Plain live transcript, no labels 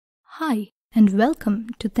Hi, and welcome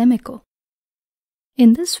to TEMEKO.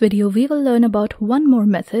 In this video, we will learn about one more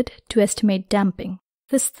method to estimate damping.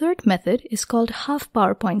 This third method is called half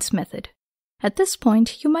power points method. At this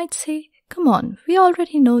point, you might say, come on, we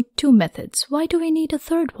already know two methods. Why do we need a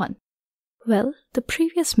third one? Well, the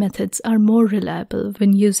previous methods are more reliable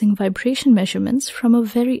when using vibration measurements from a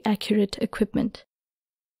very accurate equipment.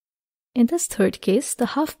 In this third case,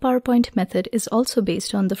 the half power point method is also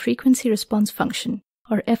based on the frequency response function,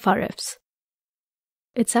 or FRFs.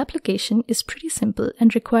 Its application is pretty simple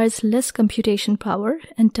and requires less computation power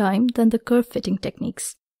and time than the curve fitting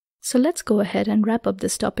techniques. So let's go ahead and wrap up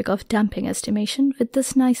this topic of damping estimation with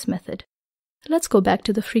this nice method. Let's go back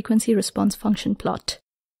to the frequency response function plot.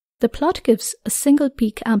 The plot gives a single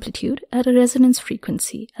peak amplitude at a resonance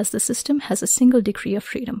frequency as the system has a single degree of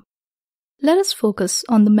freedom. Let us focus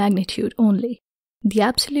on the magnitude only, the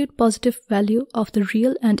absolute positive value of the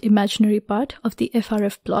real and imaginary part of the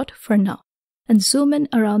FRF plot for now, and zoom in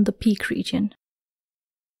around the peak region.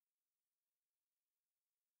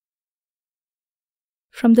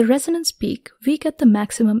 From the resonance peak, we get the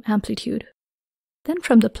maximum amplitude. Then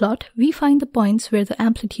from the plot, we find the points where the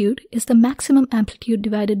amplitude is the maximum amplitude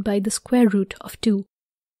divided by the square root of 2.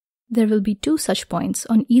 There will be two such points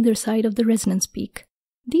on either side of the resonance peak.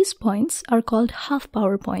 These points are called half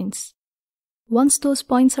power points. Once those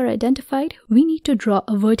points are identified, we need to draw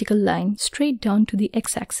a vertical line straight down to the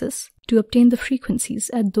x-axis to obtain the frequencies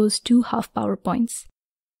at those two half power points.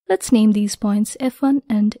 Let's name these points F1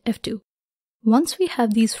 and F2. Once we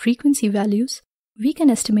have these frequency values, we can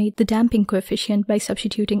estimate the damping coefficient by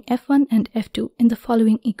substituting F1 and F2 in the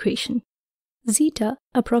following equation. Zeta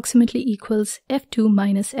approximately equals F2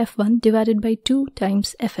 minus F1 divided by 2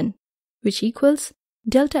 times Fn, which equals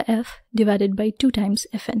delta F divided by 2 times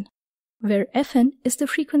Fn, where Fn is the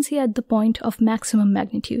frequency at the point of maximum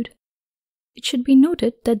magnitude. It should be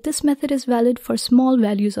noted that this method is valid for small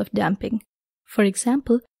values of damping. For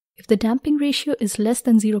example, if the damping ratio is less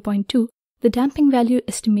than 0.2, the damping value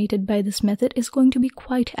estimated by this method is going to be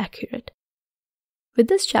quite accurate. With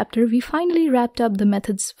this chapter, we finally wrapped up the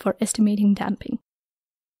methods for estimating damping.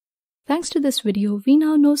 Thanks to this video, we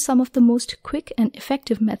now know some of the most quick and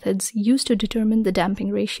effective methods used to determine the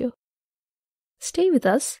damping ratio. Stay with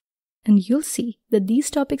us, and you'll see that these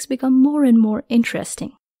topics become more and more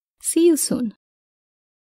interesting. See you soon.